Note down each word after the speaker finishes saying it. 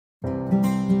Hey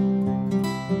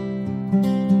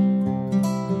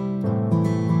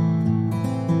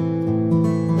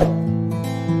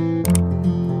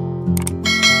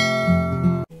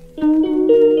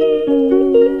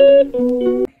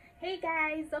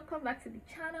guys, welcome back to the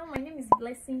channel. My name is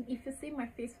Blessing. If you see my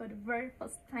face for the very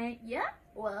first time, yeah,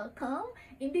 welcome.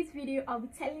 In this video I'll be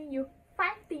telling you 5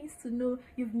 things to know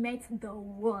you've met the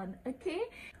one. Okay,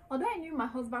 although I knew my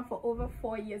husband for over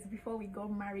 4 years before we got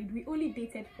married, we only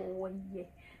dated for 1 year.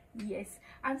 Yes,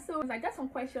 and so I got some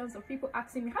questions of people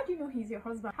asking me, how do you know he's your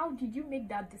husband? How did you make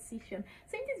that decision?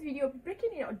 So in this video I'll be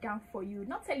breaking it all down for you,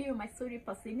 not telling you my story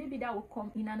per se, maybe that will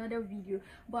come in another video,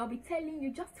 but I'll be telling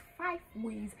you just 5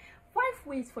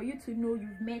 ways for you to know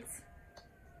you've met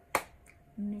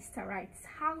Mr. Right,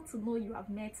 how to know you have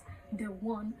met the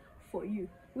one for you.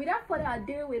 Without further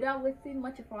ado, without wasting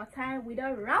much of our time,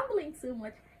 without rambling too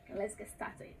much, let's get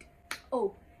started.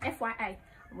 Oh, FYI,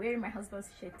 I'm wearing my husband's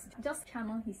shirt. Just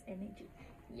channel his energy.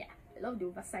 Yeah, I love the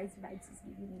oversized vibes he's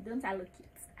giving me. Don't I look cute?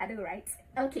 I do, right?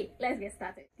 Okay, let's get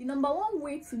started. The number 1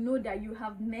 way to know that you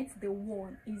have met the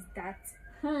one is that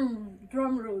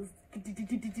drum rolls,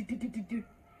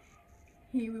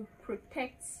 he will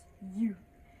protect you.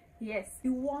 Yes, the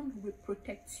one will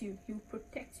protect you. He will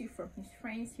protect you from his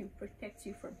friends. He will protect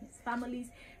you from his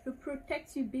families. He will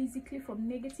protect you basically from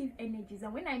negative energies.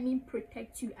 And when I mean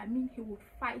protect you, I mean he will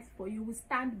fight for you. He will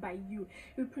stand by you.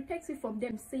 He will protect you from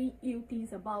them saying ill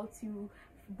things about you,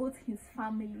 both his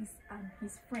families and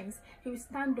his friends. He will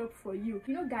stand up for you.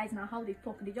 You know guys now how they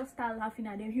talk, they just start laughing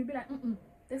at them. He'll be like,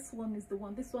 this one is the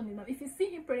one, this one is not. If you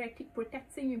see him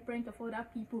protecting you in front of other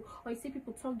people, or you see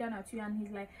people talk down at you and he's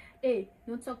like, hey,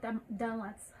 don't talk down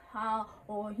at her,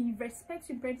 or he respects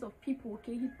you in front of people,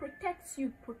 okay, he protects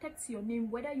you, protects your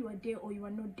name, whether you are there or you are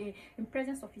not there, in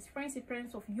presence of his friends, in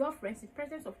presence of your friends, in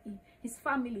presence of his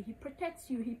family. He protects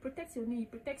you, he protects your name, he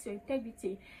protects your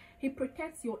integrity, he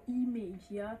protects your image.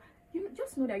 Yeah, you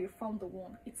just know that you found the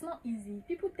one. It's not easy.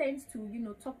 People tend to, you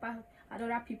know, talk about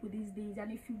other people these days,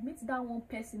 and if you meet that one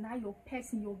person, that your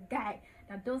person, your guy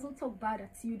that doesn't talk bad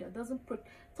at you, that doesn't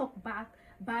talk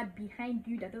bad behind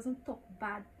you, that doesn't talk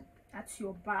bad at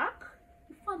your back,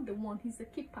 you found the one. He's a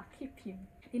keeper. Keep him.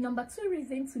 The number 2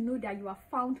 reason to know that you have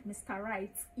found Mr.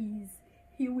 Right is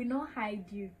he will not hide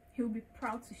you. He'll be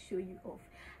proud to show you off.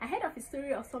 I heard of a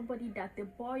story of somebody that the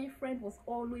boyfriend was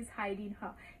always hiding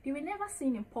her. They were never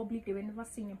seen in public. They were never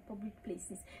seen in public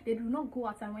places. They do not go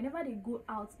out, and whenever they go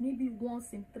out, maybe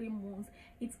once in 3 months,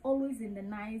 it's always in the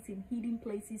night, in hidden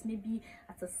places, maybe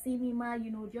at a cinema,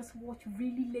 you know, just watch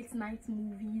really late night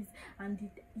movies, and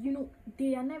you know,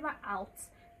 they are never out.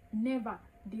 Never.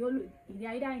 They're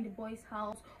either in the boy's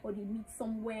house or they meet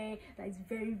somewhere that is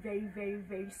very, very, very,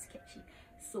 very sketchy.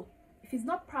 So if he's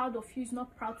not proud of you, he's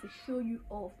not proud to show you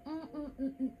off,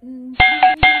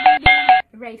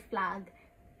 red flag.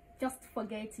 Just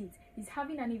forget it. He's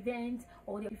having an event,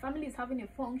 or the family is having a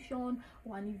function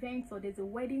or an event, or there's a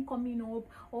wedding coming up,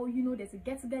 or you know, there's a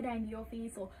get together in the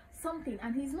office or something,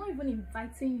 and he's not even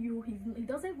inviting you. He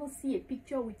doesn't even see a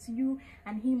picture with you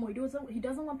and him, or he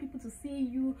doesn't want people to see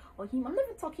you or him. I'm not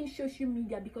even talking social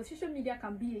media, because social media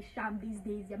can be a sham these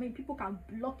days. I mean, people can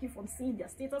block you from seeing their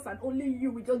status, and only you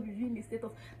will just be viewing the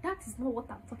status. That is not what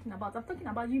I'm talking about. I'm talking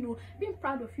about, you know, being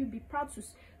proud of you. Be proud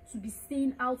to be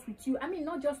seen out with you. I mean,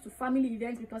 not just to family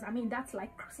events, because I mean, that's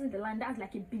like crossing the line. That's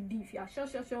like a big deal. If you are sure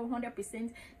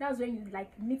 100%, that's when you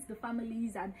like meet the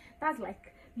families, and that's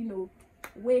like, you know,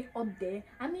 way up there.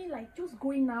 I mean, like just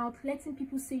going out, letting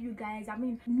people see you guys. I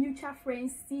mean, mutual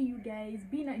friends see you guys,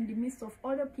 being in the midst of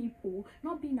other people,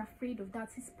 not being afraid of that.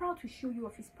 He's proud to show you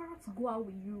off. He's proud to go out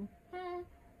with you.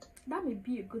 That may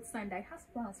be a good sign that he has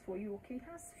plans for you. Okay,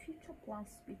 he has future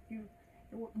plans with you.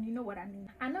 You know what I mean.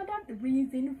 Another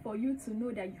reason for you to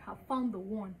know that you have found the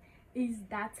one is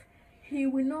that he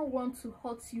will not want to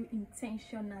hurt you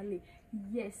intentionally.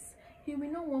 Yes, he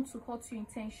will not want to hurt you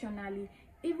intentionally.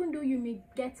 Even though you may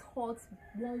get hurt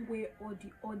one way or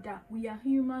the other, we are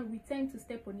human. We tend to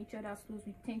step on each other's toes.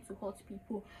 We tend to hurt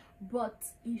people. But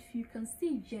if you can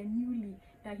see genuinely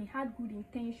that he had good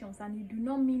intentions and he do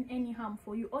not mean any harm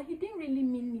for you, or he didn't really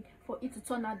mean it for it to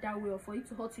turn out that way, or for it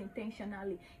to hurt you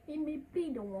intentionally, it may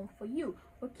be the one for you.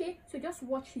 Okay, so just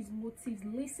watch his motives,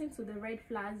 listen to the red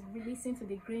flags, listen to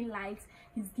the green lights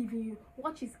he's giving you,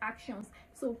 watch his actions.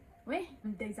 So when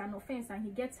there's an offense and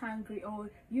he gets angry, or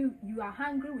you are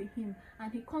angry with him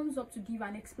and he comes up to give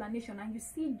an explanation, and you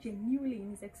see genuinely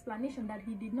in his explanation that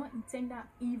he did not intend that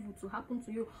evil to happen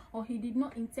to you, or he did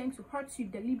not intend to hurt you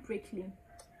deliberately,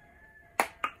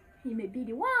 he may be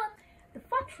the one. The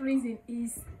fourth reason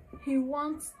is he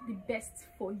wants the best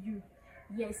for you.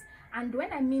 Yes, and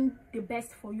when I mean the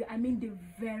best for you, I mean the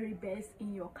very best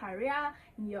in your career,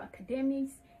 in your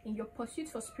academics, in your pursuit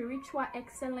for spiritual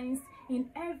excellence, in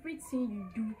everything you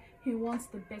do. He wants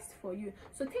the best for you.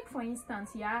 So take for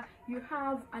instance, yeah, you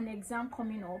have an exam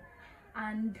coming up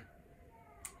and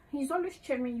he's always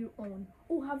cheering you on.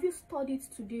 Oh, have you studied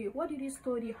today? What did you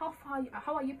study? How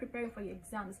are you preparing for your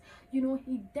exams? You know,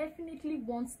 he definitely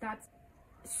wants that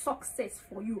success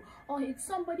for you. Or it's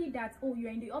somebody that, oh, you're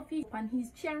in the office and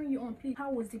he's cheering you on. Please, how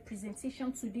was the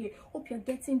presentation today? Hope you're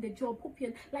getting the job. Hope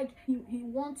you're like, he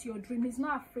wants your dream. He's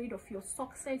not afraid of your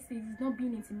success. He's not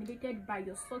being intimidated by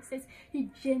your success. He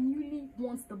genuinely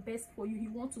wants the best for you. He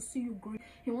wants to see you grow.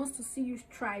 He wants to see you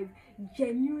strive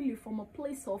genuinely from a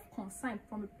place of concern,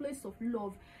 from a place of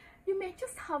love. You may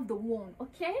just have the one,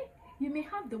 okay? You may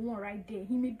have the one right there.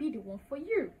 He may be the one for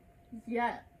you.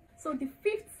 Yeah. So the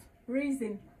fifth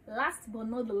reason, last but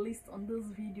not the least on this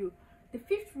video, the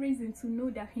fifth reason to know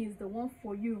that he is the one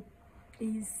for you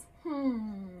is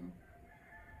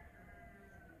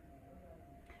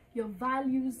your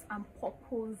values and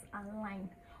purpose align.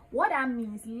 What that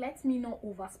means, let me not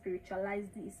over spiritualize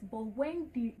this, but when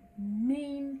the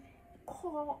main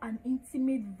core and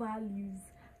intimate values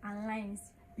aligns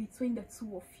between the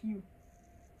two of you,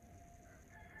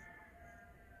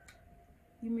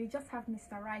 you may just have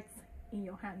Mr. Right in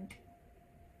your hand.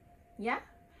 Yeah,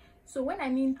 so when I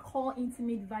mean core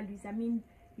intimate values, I mean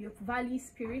your values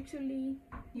spiritually,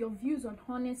 your views on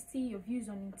honesty, your views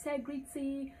on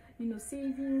integrity, you know,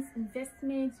 savings,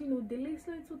 investments, you know, the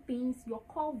little things, your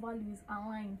core values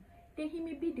align, then he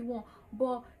may be the one.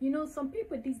 But you know, some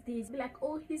people these days be like,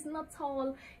 oh, he's not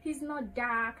tall, he's not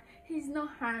dark, he's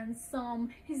not handsome,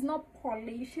 he's not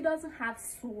polished, he doesn't have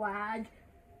swag.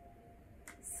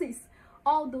 Sis,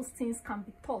 all those things can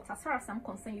be taught. As far as I'm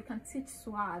concerned, you can teach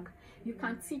swag, you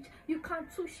can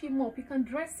touch him up, you can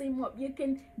dress him up, you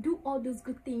can do all those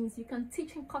good things, you can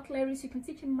teach him cutleries, you can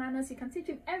teach him manners, you can teach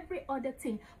him every other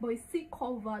thing. But you see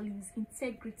core values,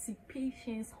 integrity,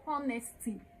 patience,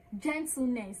 honesty,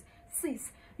 gentleness.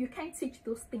 Sis, you can't teach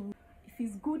those things. If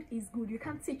he's good, he's good. You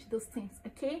can't teach those things,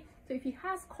 okay? So if he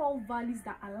has core values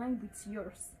that align with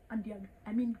yours, and they are,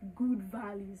 I mean good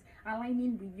values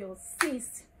aligning with yours,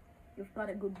 sis, you've got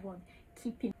a good one.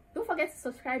 Keep it. Don't forget to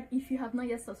subscribe if you have not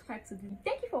yet subscribed to me.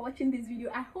 Thank you for watching this video.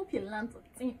 I hope you learned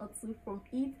a thing or two from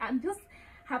it. I'm just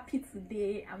happy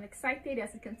today. I'm excited,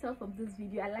 as you can tell from this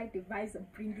video. I like the vibes I'm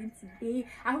bringing today.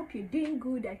 I hope you're doing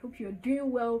good. I hope you're doing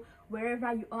well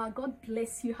wherever you are. God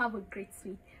bless you. Have a great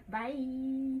week.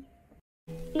 Bye.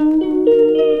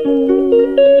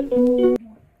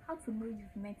 How to know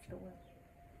you've met the one?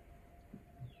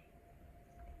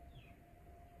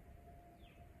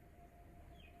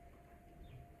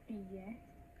 Yeah.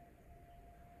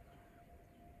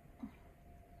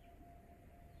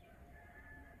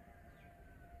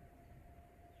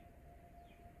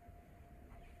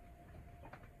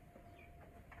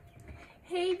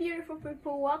 Hey beautiful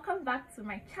people, welcome back to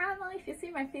my channel. If you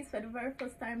see my face for the very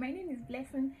first time, my name is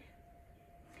Blessing.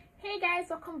 Hey guys,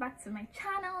 welcome back to my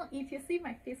channel. If you see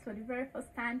my face for the very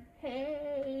first time,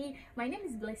 hey, my name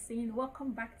is Blessing.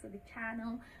 Welcome back to the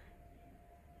channel.